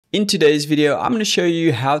In today's video, I'm going to show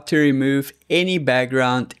you how to remove any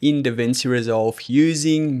background in Davinci Resolve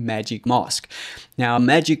using Magic Mask. Now,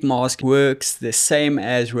 Magic Mask works the same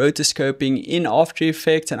as rotoscoping in After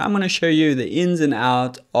Effects, and I'm going to show you the ins and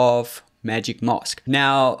outs of Magic Mask.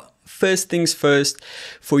 Now, first things first,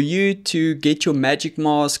 for you to get your Magic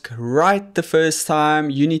Mask right the first time,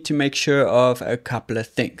 you need to make sure of a couple of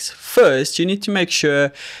things. First, you need to make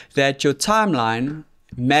sure that your timeline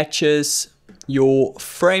matches your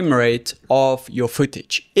frame rate of your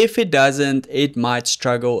footage. If it doesn't, it might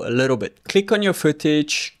struggle a little bit. Click on your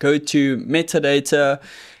footage, go to metadata,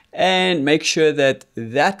 and make sure that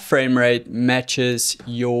that frame rate matches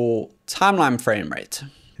your timeline frame rate.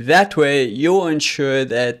 That way, you'll ensure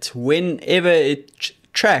that whenever it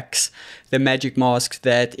tracks the Magic Mask,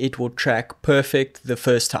 that it will track perfect the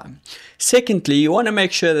first time. Secondly, you want to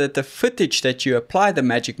make sure that the footage that you apply the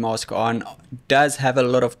Magic Mask on does have a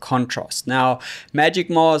lot of contrast. Now, Magic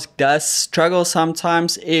Mask does struggle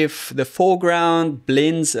sometimes if the foreground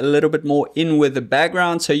blends a little bit more in with the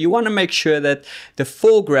background, so you want to make sure that the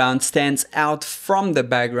foreground stands out from the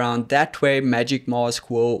background. That way, Magic Mask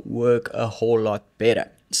will work a whole lot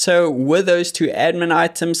better. So with those two admin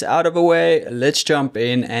items out of the way, let's jump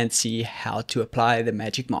in and see how to apply the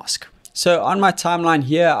Magic Mask. So on my timeline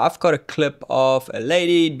here, I've got a clip of a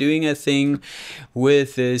lady doing a thing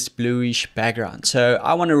with this bluish background. So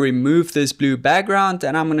I want to remove this blue background,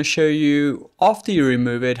 and I'm going to show you after you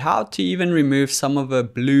remove it how to even remove some of the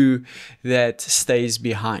blue that stays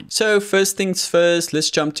behind. So first things first,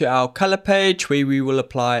 let's jump to our color page where we will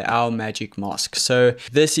apply our Magic Mask. So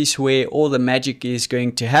this is where all the magic is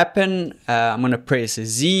going to happen. I'm going to press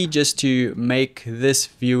Z just to make this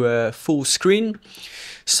viewer full screen.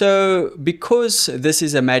 So because this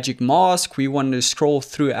is a Magic Mask, we want to scroll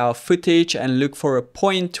through our footage and look for a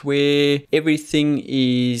point where everything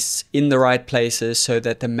is in the right places so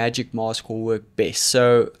that the Magic Mask will work best.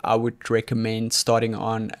 So I would recommend starting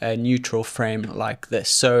on a neutral frame like this.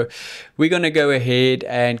 So we're going to go ahead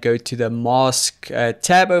and go to the Mask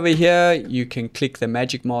tab over here. You can click the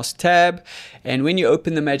Magic Mask tab, and when you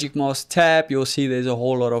open the Magic Mask tab, you'll see there's a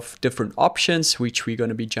whole lot of different options which we're going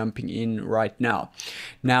to be jumping in right now.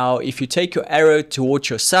 Now, if you take your arrow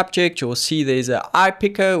towards your subject, you'll see there's an eye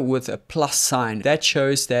picker with a plus sign. That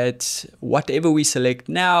shows that whatever we select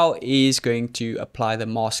now is going to apply the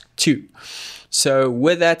mask to. So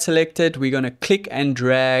with that selected, we're going to click and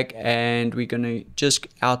drag, and we're going to just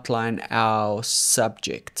outline our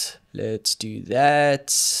subject. Let's do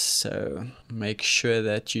that. So make sure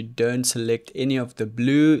that you don't select any of the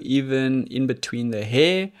blue, even in between the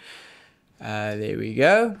hair. There we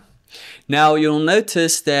go. Now you'll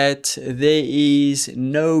notice that there is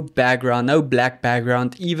no background, no black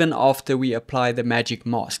background, even after we apply the Magic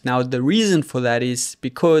Mask. Now the reason for that is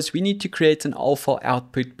because we need to create an alpha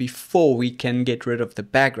output before we can get rid of the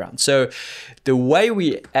background. So the way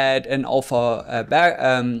we add an alpha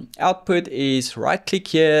output is right click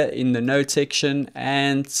here in the node section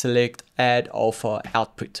and select add alpha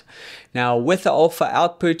output. Now with the alpha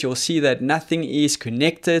output, you'll see that nothing is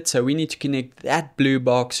connected, so we need to connect that blue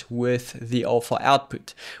box with the alpha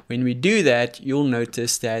output. When we do that, you'll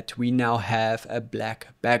notice that we now have a black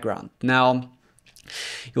background. Now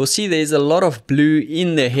you'll see there's a lot of blue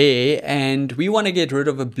in the hair, and we want to get rid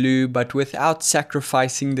of a blue but without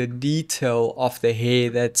sacrificing the detail of the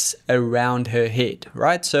hair that's around her head,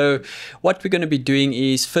 right? So what we're going to be doing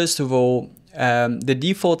is, first of all, the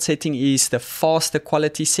default setting is the faster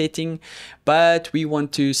quality setting, but we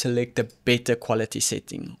want to select the better quality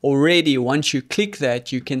setting. Already, once you click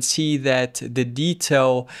that, you can see that the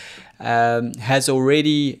detail has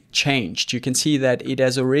already changed. You can see that it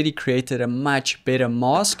has already created a much better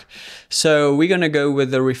mask. So we're going to go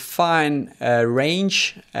with the refine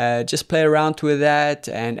range, just play around with that,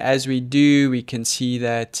 and as we do, we can see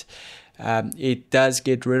that it does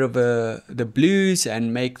get rid of the blues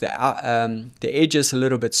and make the edges a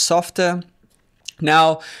little bit softer.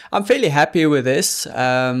 Now, I'm fairly happy with this.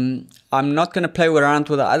 I'm not going to play around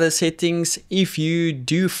with the other settings. If you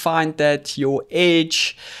do find that your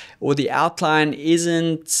edge or the outline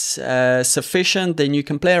isn't sufficient, then you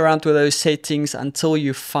can play around with those settings until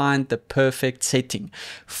you find the perfect setting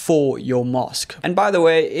for your mask. And by the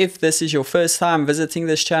way, if this is your first time visiting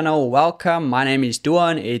this channel, welcome. My name is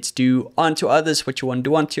Duan. It's do unto others what you want to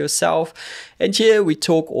do unto yourself. And here we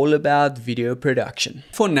talk all about video production.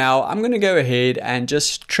 For now, I'm going to go ahead and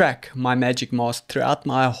just track my Magic Mask throughout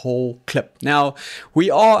my whole clip. Now,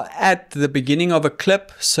 we are at the beginning of a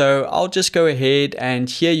clip, so I'll just go ahead, and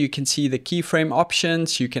here you can see the keyframe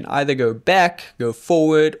options. You can either go back, go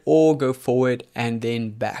forward, or go forward and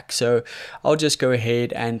then back. So I'll just go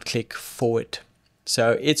ahead and click forward.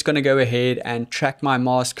 So it's going to go ahead and track my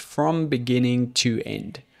mask from beginning to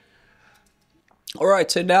end. Alright,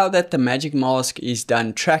 so now that the magic mask is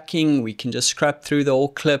done tracking, we can just scrub through the whole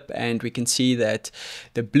clip and we can see that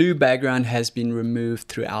the blue background has been removed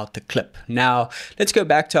throughout the clip. Now, let's go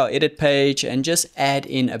back to our edit page and just add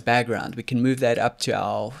in a background. We can move that up to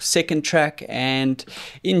our second track, and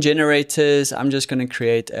in generators, I'm just going to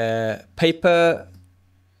create a paper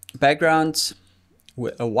background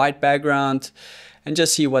with a white background and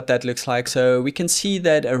just see what that looks like. So we can see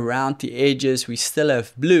that around the edges we still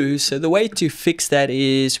have blue. So the way to fix that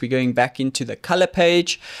is we're going back into the color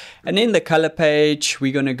page, and in the color page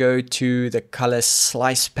we're going to go to the color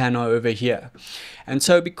slice panel over here. And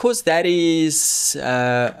so because that is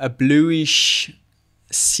a bluish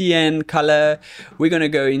cyan color, we're going to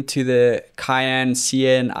go into the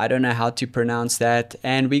cyan, I don't know how to pronounce that,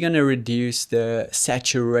 and we're going to reduce the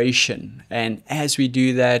saturation. And as we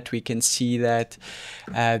do that, we can see that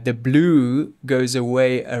the blue goes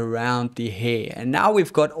away around the hair, and now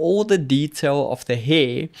we've got all the detail of the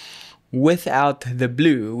hair without the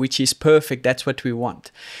blue, which is perfect. That's what we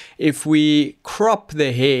want. If we crop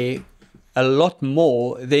the hair a lot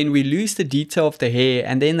more, then we lose the detail of the hair,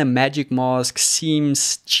 and then the magic mask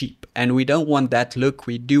seems cheap, and we don't want that look.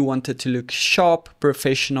 We do want it to look sharp,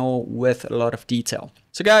 professional, with a lot of detail.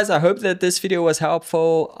 So guys, I hope that this video was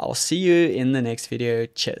helpful. I'll see you in the next video.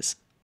 Cheers.